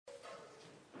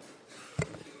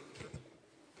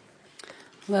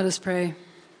Let us pray.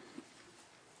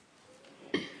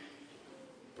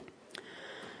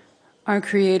 Our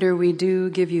Creator, we do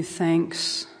give you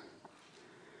thanks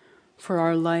for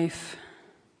our life,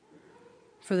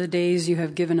 for the days you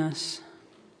have given us,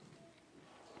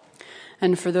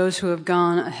 and for those who have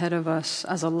gone ahead of us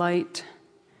as a light,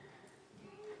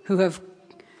 who have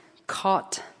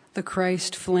caught the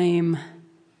Christ flame,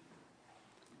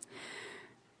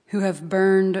 who have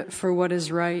burned for what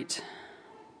is right.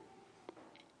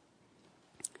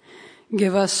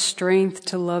 Give us strength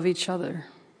to love each other.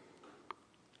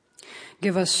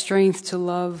 Give us strength to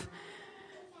love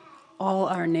all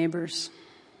our neighbors.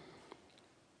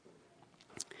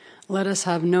 Let us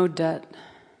have no debt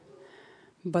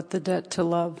but the debt to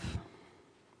love.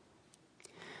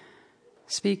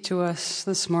 Speak to us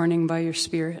this morning by your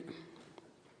Spirit.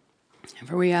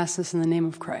 For we ask this in the name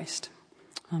of Christ.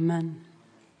 Amen.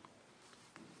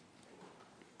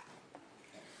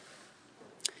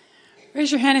 Raise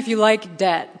your hand if you like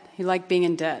debt. You like being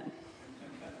in debt.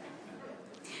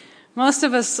 Most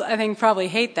of us, I think, probably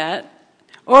hate that.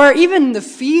 Or even the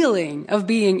feeling of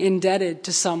being indebted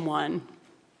to someone.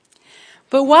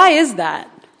 But why is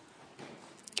that?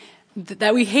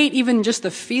 That we hate even just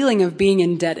the feeling of being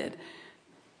indebted.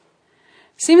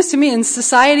 Seems to me in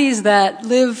societies that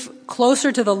live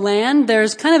closer to the land,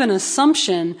 there's kind of an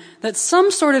assumption that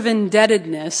some sort of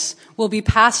indebtedness will be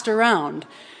passed around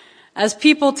as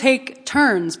people take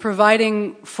turns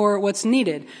providing for what's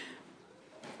needed,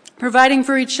 providing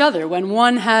for each other. When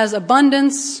one has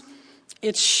abundance,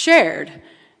 it's shared,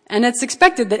 and it's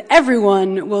expected that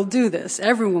everyone will do this.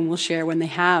 Everyone will share when they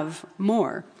have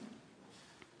more.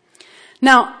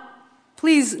 Now,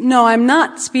 please, no, I'm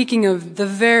not speaking of the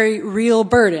very real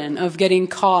burden of getting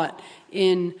caught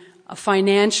in a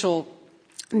financial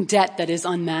debt that is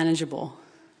unmanageable,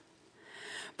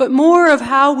 but more of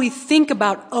how we think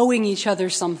about owing each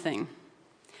other something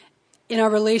in our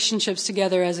relationships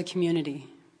together as a community.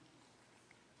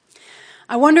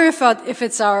 I wonder if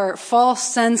it's our false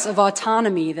sense of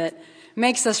autonomy that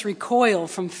makes us recoil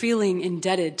from feeling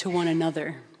indebted to one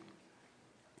another.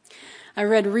 I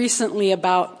read recently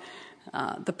about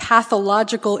the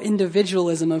pathological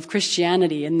individualism of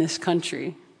Christianity in this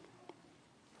country.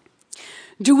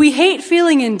 Do we hate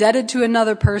feeling indebted to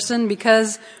another person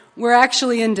because we're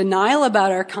actually in denial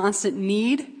about our constant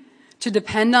need to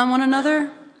depend on one another?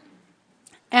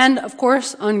 And, of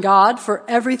course, on God for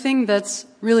everything that's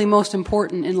really most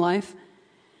important in life.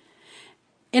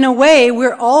 In a way,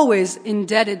 we're always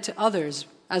indebted to others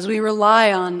as we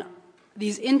rely on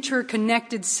these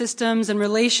interconnected systems and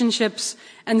relationships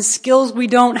and skills we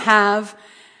don't have,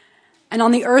 and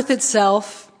on the earth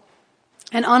itself,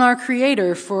 and on our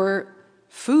Creator for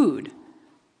food,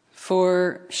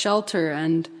 for shelter,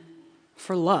 and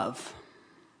for love.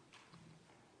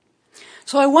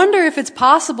 So I wonder if it's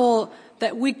possible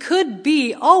that we could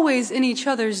be always in each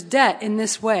other's debt in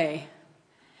this way,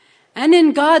 and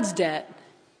in God's debt,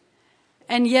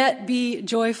 and yet be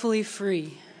joyfully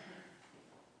free.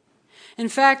 In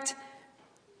fact,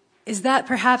 is that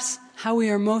perhaps how we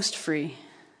are most free?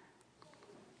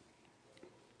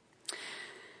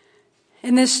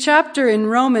 In this chapter in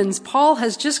Romans, Paul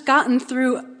has just gotten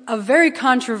through a very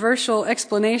controversial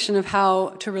explanation of how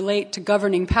to relate to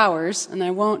governing powers, and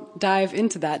I won't dive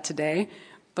into that today,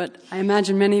 but I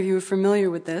imagine many of you are familiar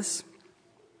with this.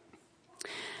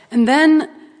 And then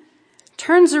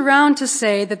turns around to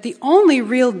say that the only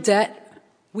real debt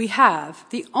we have,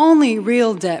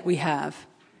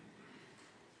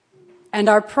 and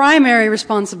our primary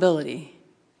responsibility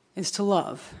is to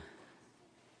love.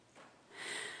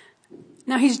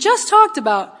 Now, he's just talked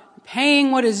about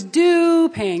paying what is due,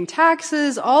 paying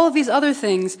taxes, all of these other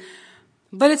things,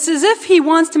 but it's as if he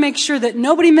wants to make sure that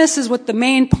nobody misses what the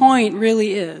main point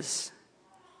really is.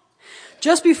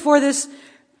 Just before this,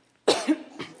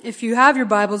 if you have your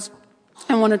Bibles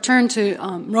and want to turn to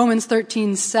Romans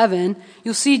 13:7,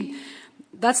 you'll see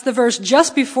that's the verse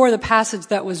just before the passage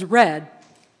that was read.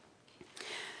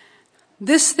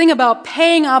 This thing about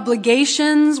paying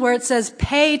obligations, where it says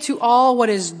pay to all what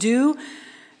is due,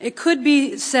 it could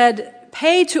be said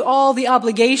pay to all the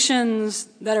obligations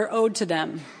that are owed to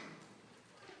them.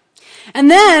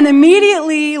 And then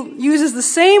immediately uses the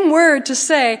same word to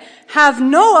say have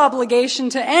no obligation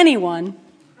to anyone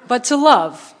but to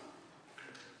love.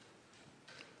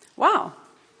 Wow.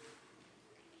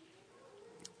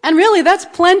 And really, that's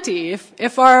plenty.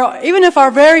 Even if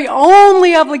our very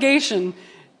only obligation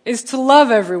is to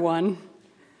love everyone,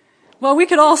 well, we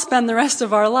could all spend the rest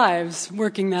of our lives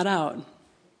working that out.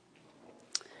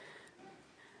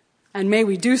 And may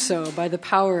we do so by the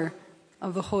power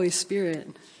of the Holy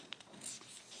Spirit.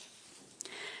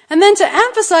 And then to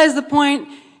emphasize the point,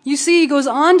 you see, he goes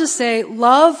on to say,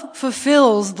 love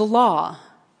fulfills the law.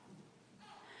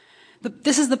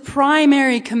 This is the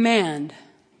primary command,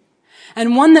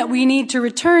 and one that we need to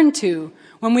return to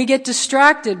when we get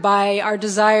distracted by our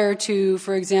desire to,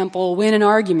 for example, win an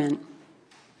argument.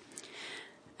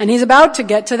 And he's about to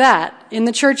get to that. In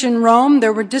the church in Rome,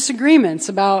 there were disagreements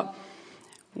about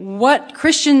what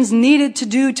Christians needed to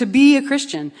do to be a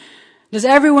Christian. Does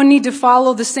everyone need to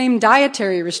follow the same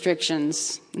dietary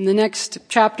restrictions? In the next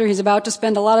chapter, he's about to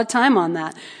spend a lot of time on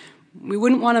that. We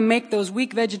wouldn't want to make those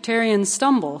weak vegetarians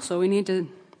stumble, so we need to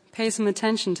pay some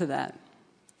attention to that.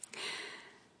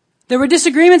 There were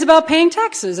disagreements about paying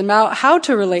taxes, about how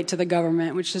to relate to the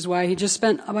government, which is why he just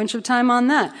spent a bunch of time on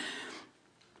that.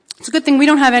 It's a good thing we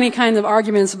don't have any kind of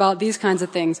arguments about these kinds of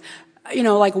things.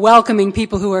 Like welcoming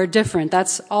people who are different.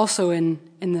 That's also in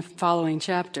the following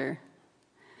chapter.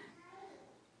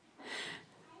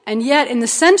 And yet, in the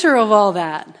center of all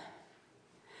that,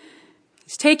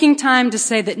 he's taking time to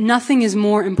say that nothing is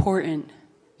more important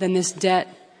than this debt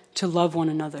to love one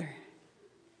another.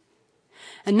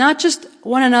 And not just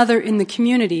one another in the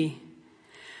community,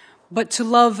 but to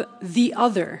love the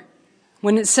other.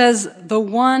 When it says the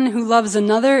one who loves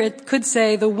another, it could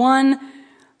say the one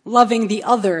loving the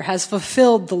other has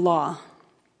fulfilled the law.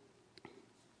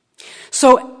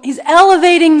 So he's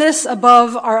elevating this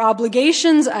above our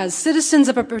obligations as citizens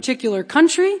of a particular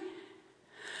country,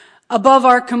 above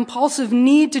our compulsive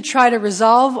need to try to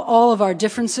resolve all of our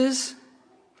differences.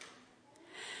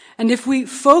 And if we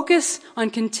focus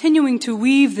on continuing to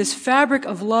weave this fabric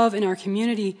of love in our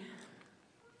community,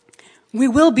 we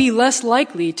will be less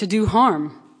likely to do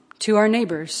harm to our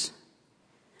neighbors.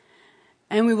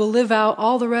 And we will live out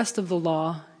all the rest of the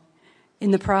law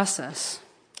in the process.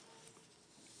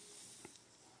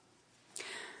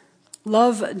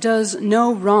 Love does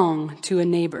no wrong to a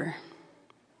neighbor.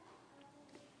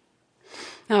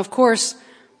 Now, of course,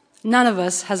 none of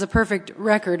us has a perfect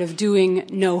record of doing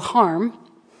no harm.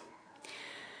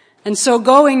 And so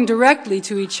going directly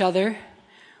to each other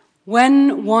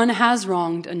when one has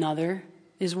wronged another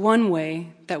is one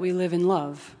way that we live in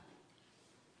love.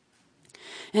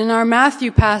 In our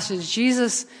Matthew passage,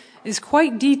 Jesus is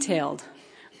quite detailed.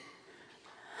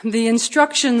 The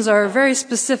instructions are very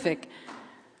specific.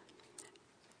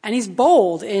 And he's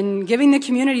bold in giving the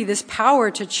community this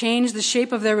power to change the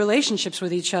shape of their relationships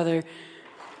with each other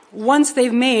once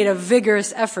they've made a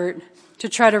vigorous effort to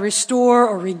try to restore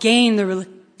or regain the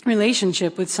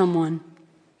relationship with someone.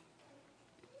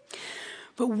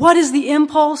 But what is the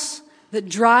impulse that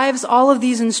drives all of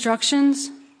these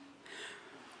instructions?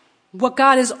 What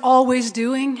God is always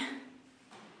doing?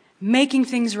 Making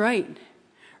things right,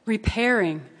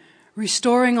 repairing,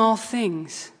 restoring all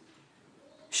things.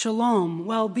 Shalom,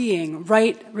 well-being,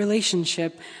 right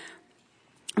relationship.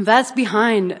 That's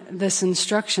behind this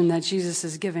instruction that Jesus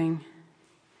is giving.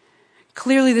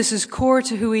 Clearly, this is core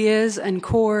to who he is and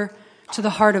core to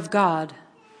the heart of God.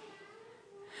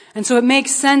 And so it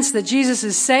makes sense that Jesus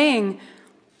is saying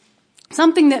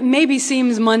something that maybe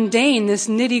seems mundane, this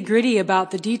nitty-gritty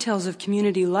about the details of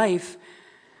community life.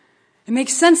 It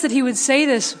makes sense that he would say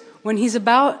this when he's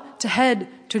about to head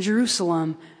to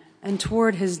Jerusalem and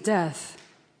toward his death.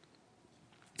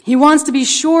 He wants to be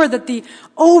sure that the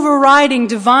overriding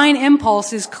divine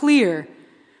impulse is clear,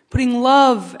 putting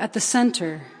love at the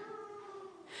center,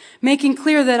 making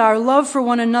clear that our love for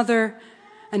one another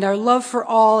and our love for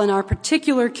all and our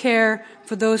particular care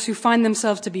for those who find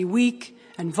themselves to be weak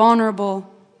and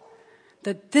vulnerable,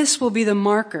 that this will be the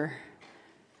marker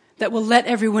that will let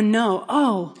everyone know,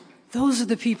 oh, those are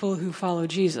the people who follow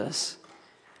Jesus.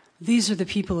 These are the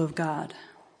people of God.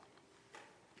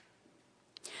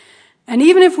 And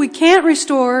even if we can't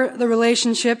restore the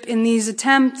relationship in these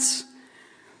attempts,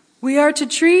 we are to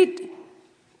treat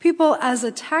people as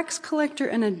a tax collector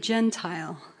and a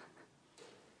Gentile,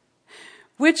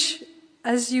 which,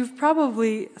 as you've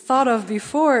probably thought of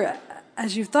before,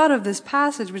 as you've thought of this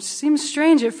passage, which seems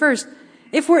strange at first,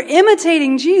 if we're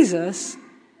imitating Jesus,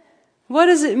 what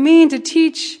does it mean to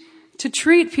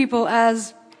treat people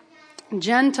as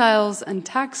Gentiles and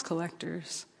tax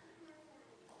collectors?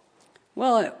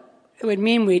 Well, it would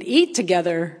mean we'd eat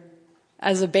together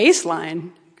as a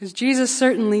baseline, because Jesus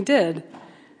certainly did.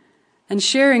 And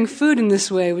sharing food in this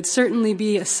way would certainly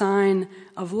be a sign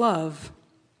of love.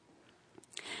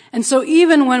 And so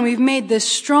even when we've made this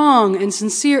strong and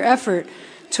sincere effort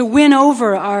to win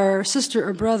over our sister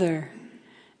or brother,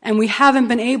 and we haven't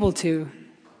been able to,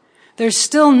 there's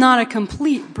still not a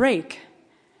complete break.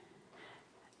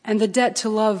 And the debt to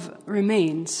love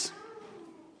remains.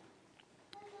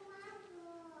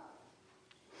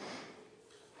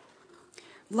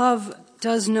 love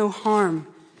does no harm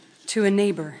to a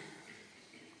neighbor.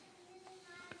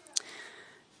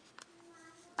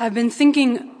 I've been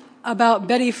thinking about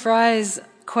Betty Fry's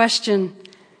question,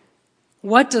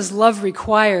 what does love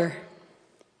require?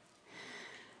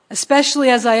 Especially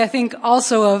as I think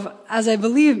also of, as I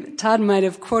believe Todd might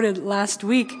have quoted last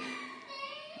week,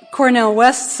 Cornel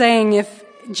West saying, if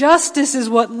justice is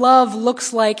what love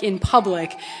looks like in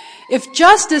public, if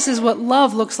justice is what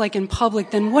love looks like in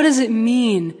public, then what does it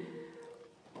mean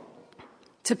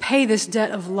to pay this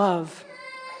debt of love?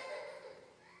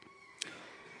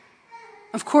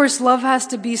 Of course, love has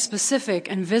to be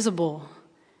specific and visible.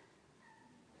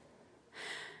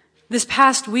 This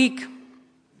past week,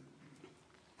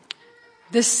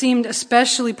 this seemed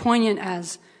especially poignant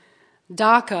as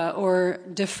DACA, or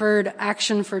Deferred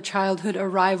Action for Childhood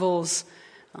Arrivals,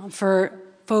 for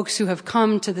folks who have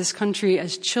come to this country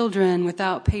as children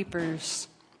without papers,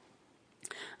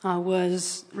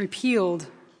 was repealed.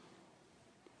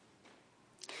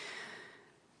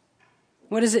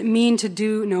 What does it mean to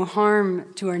do no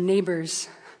harm to our neighbors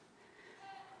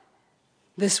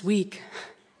this week?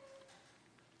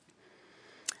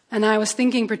 And I was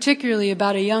thinking particularly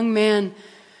about a young man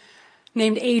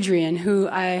named Adrian, who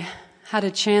I had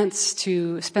a chance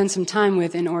to spend some time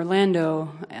with in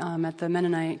Orlando at the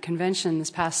Mennonite Convention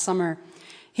this past summer.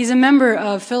 He's a member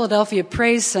of Philadelphia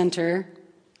Praise Center,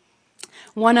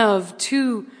 one of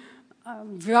two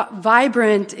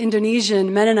vibrant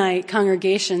Indonesian Mennonite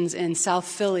congregations in South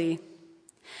Philly.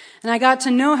 And I got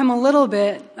to know him a little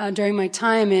bit during my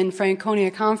time in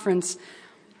Franconia Conference.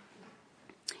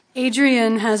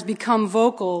 Adrian has become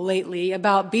vocal lately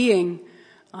about being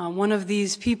one of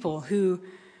these people who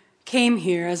came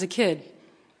here as a kid,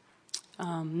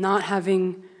 not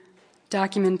having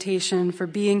documentation for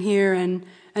being here,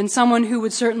 and someone who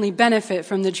would certainly benefit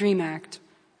from the DREAM Act.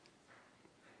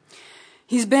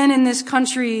 He's been in this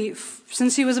country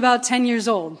since he was about 10 years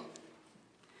old.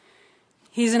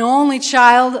 He's an only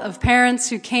child of parents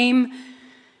who came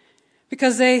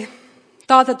because they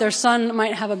thought that their son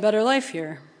might have a better life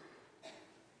here.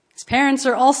 His parents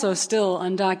are also still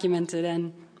undocumented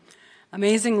and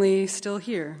amazingly still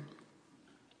here.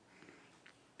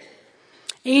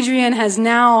 Adrian has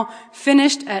now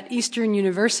finished at Eastern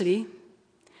University,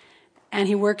 and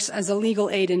he works as a legal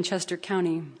aid in Chester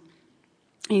County.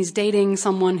 He's dating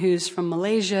someone who's from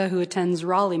Malaysia who attends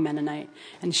Raleigh Mennonite,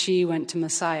 and she went to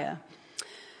Messiah.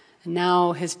 And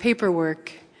now his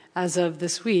paperwork, as of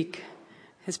this week,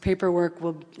 his paperwork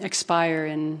will expire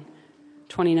in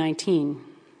 2019.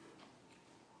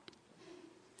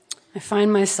 I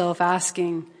find myself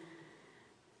asking,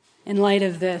 in light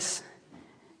of this,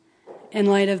 in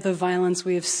light of the violence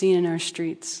we have seen in our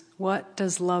streets, what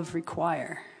does love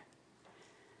require?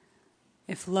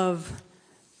 If love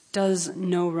does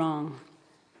no wrong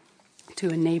to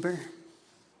a neighbor.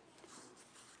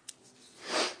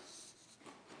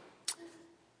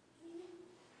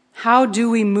 How do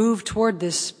we move toward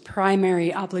this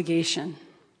primary obligation,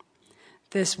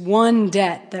 this one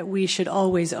debt that we should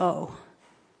always owe?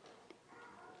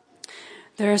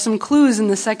 There are some clues in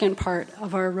the second part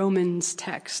of our Romans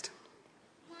text.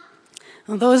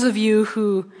 Now, those of you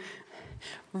who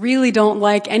really don't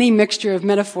like any mixture of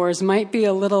metaphors might be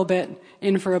a little bit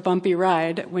in for a bumpy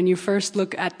ride when you first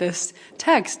look at this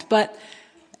text, but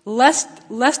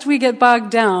lest we get bogged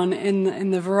down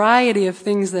in the variety of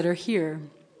things that are here,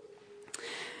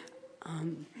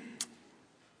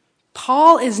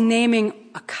 Paul is naming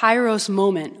a kairos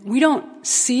moment. We don't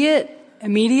see it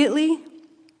immediately,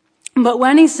 but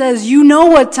when he says, you know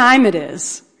what time it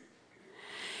is,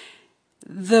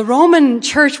 the Roman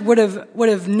church would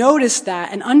have noticed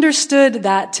that and understood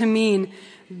that to mean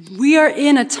we are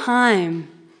in a time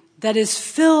that is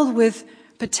filled with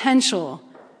potential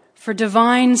for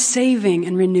divine saving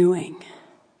and renewing.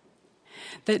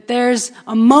 That there's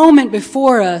a moment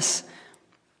before us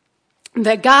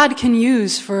that God can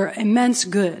use for immense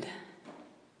good.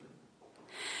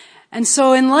 And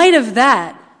so in light of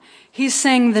that, he's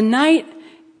saying the night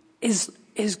is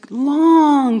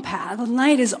long past. The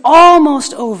night is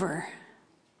almost over.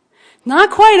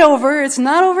 Not quite over. It's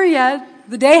not over yet.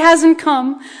 The day hasn't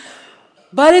come,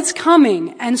 but it's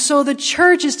coming. And so the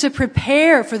church is to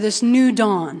prepare for this new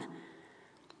dawn.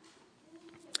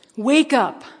 Wake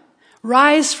up.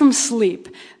 Rise from sleep.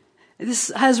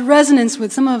 This has resonance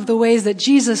with some of the ways that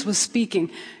Jesus was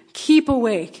speaking. Keep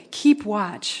awake. Keep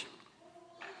watch.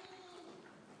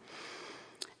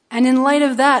 And in light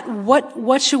of that,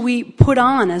 what should we put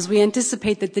on as we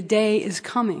anticipate that the day is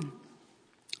coming?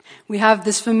 We have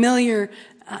this familiar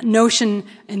notion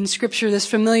in Scripture, this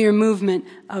familiar movement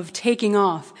of taking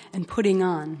off and putting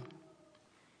on.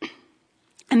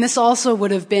 And this also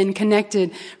would have been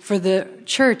connected for the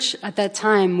church at that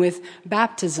time with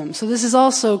baptism. So this is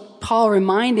also Paul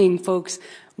reminding folks,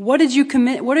 what are you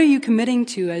committing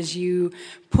to as you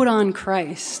put on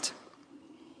Christ?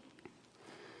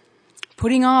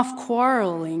 Putting off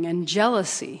quarreling and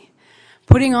jealousy.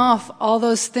 Putting off all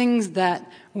those things that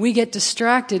we get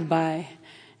distracted by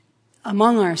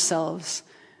among ourselves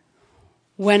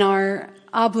when our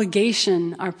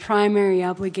primary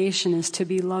obligation is to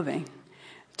be loving,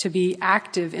 to be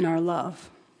active in our love.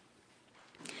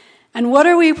 And what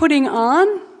are we putting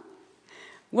on?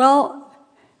 Well,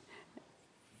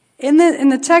 in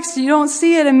the text you don't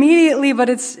see it immediately, but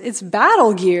it's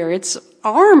battle gear, it's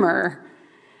armor.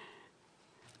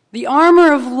 The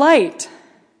armor of light.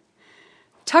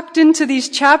 Tucked into these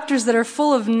chapters that are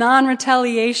full of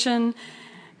non-retaliation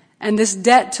and this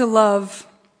debt to love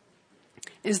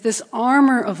is this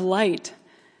armor of light,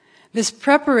 this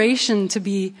preparation to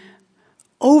be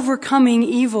overcoming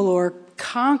evil or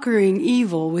conquering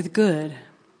evil with good.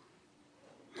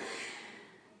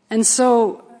 And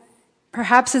so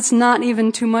perhaps it's not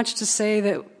even too much to say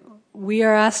that we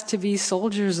are asked to be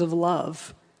soldiers of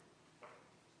love,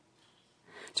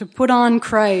 to put on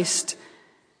Christ,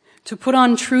 to put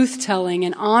on truth-telling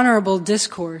and honorable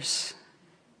discourse.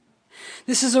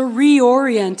 This is a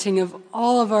reorienting of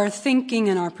all of our thinking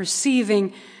and our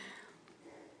perceiving,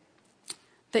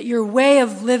 that your way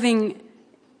of living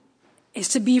is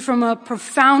to be from a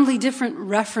profoundly different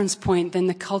reference point than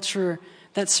the culture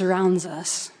that surrounds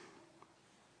us.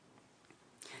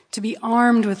 To be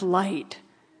armed with light,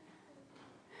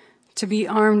 to be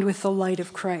armed with the light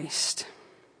of Christ.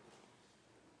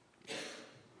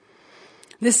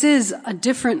 This is a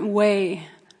different way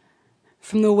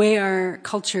from the way our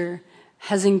culture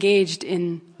has engaged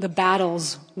in the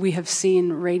battles we have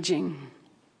seen raging.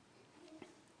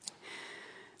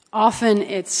 Often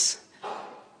it's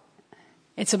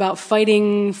about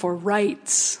fighting for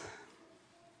rights.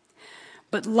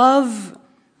 But love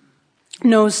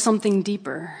knows something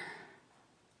deeper.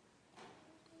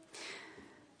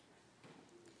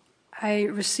 I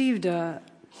received a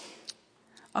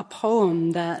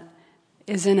poem that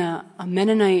is in a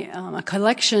Mennonite, a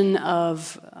collection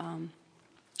of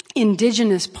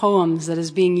indigenous poems that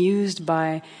is being used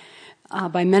by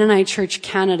Mennonite Church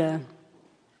Canada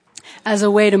as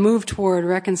a way to move toward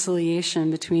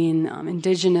reconciliation between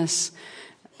indigenous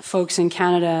folks in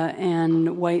Canada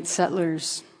and white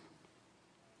settlers.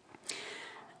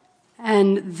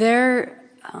 And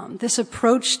this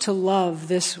approach to love,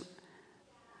 this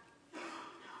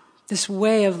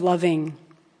way of loving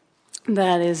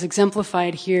that is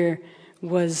exemplified here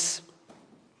was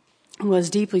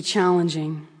deeply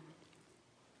challenging.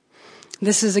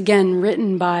 This is again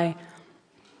written by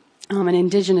an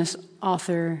indigenous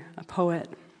author, a poet.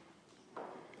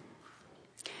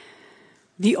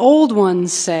 The old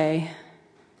ones say,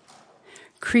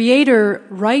 Creator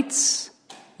writes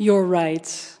your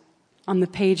rights on the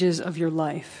pages of your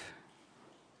life.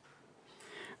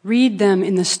 Read them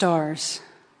in the stars.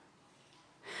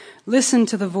 Listen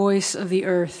to the voice of the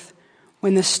earth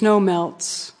when the snow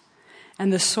melts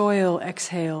and the soil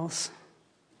exhales.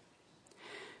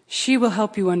 She will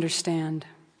help you understand.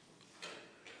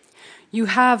 You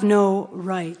have no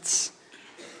rights,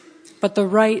 but the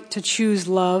right to choose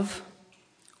love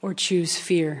or choose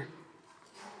fear.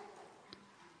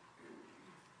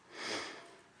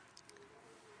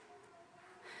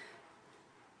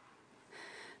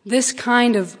 This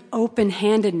kind of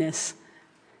open-handedness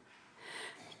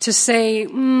to say,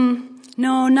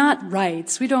 no, not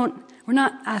rights. We're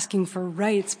not asking for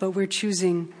rights, but we're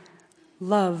choosing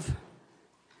love.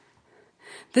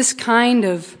 This kind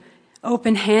of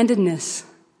open-handedness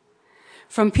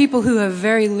from people who have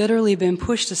very literally been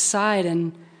pushed aside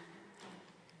and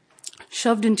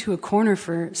shoved into a corner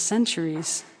for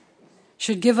centuries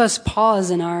should give us pause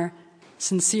in our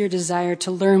sincere desire to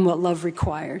learn what love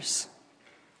requires.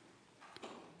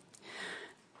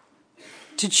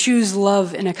 To choose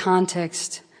love in a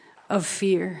context of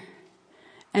fear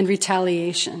and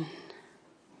retaliation.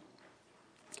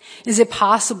 Is it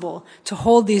possible to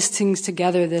hold these things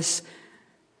together, this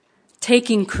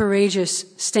taking courageous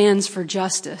stands for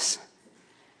justice,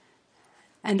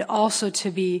 and also to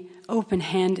be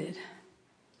open-handed?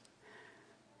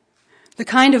 The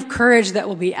kind of courage that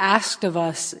will be asked of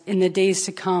us in the days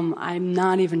to come, I'm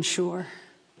not even sure.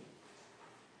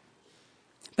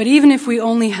 But even if we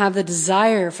only have the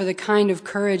desire for the kind of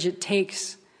courage it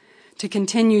takes to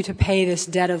continue to pay this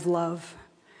debt of love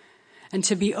and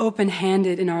to be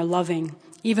open-handed in our loving,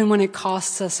 even when it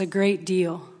costs us a great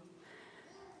deal,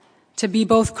 to be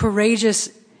both courageous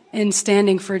in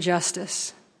standing for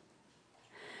justice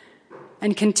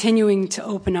and continuing to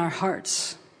open our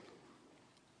hearts.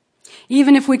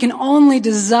 Even if we can only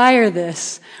desire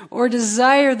this or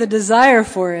desire the desire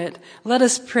for it, let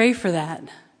us pray for that.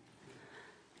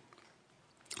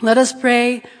 Let us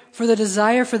pray for the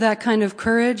desire for that kind of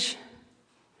courage,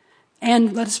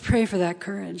 and let us pray for that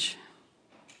courage.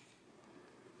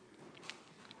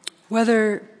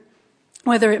 Whether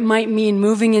it might mean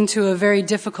moving into a very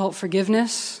difficult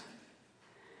forgiveness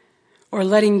or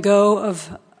letting go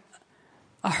of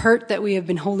a hurt that we have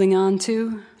been holding on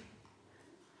to.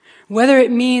 Whether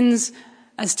it means,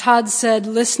 as Todd said,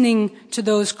 listening to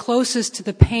those closest to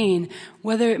the pain.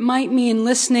 Whether it might mean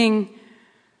listening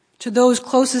to those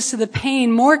closest to the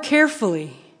pain more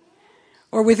carefully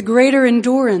or with greater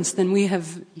endurance than we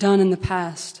have done in the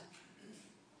past.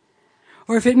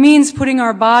 Or if it means putting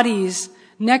our bodies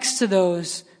next to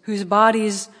those whose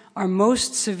bodies are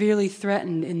most severely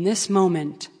threatened in this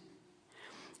moment,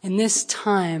 in this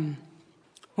time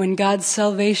when God's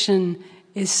salvation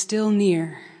is still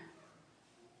near.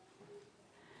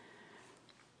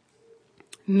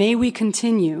 May we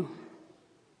continue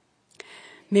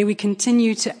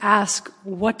to ask,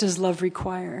 what does love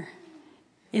require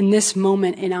in this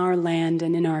moment in our land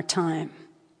and in our time?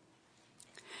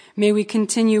 May we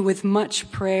continue with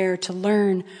much prayer to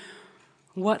learn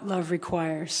what love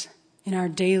requires in our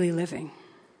daily living.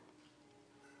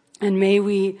 And may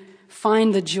we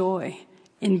find the joy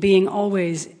in being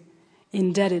always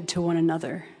indebted to one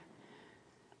another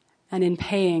and in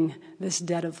paying this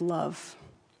debt of love.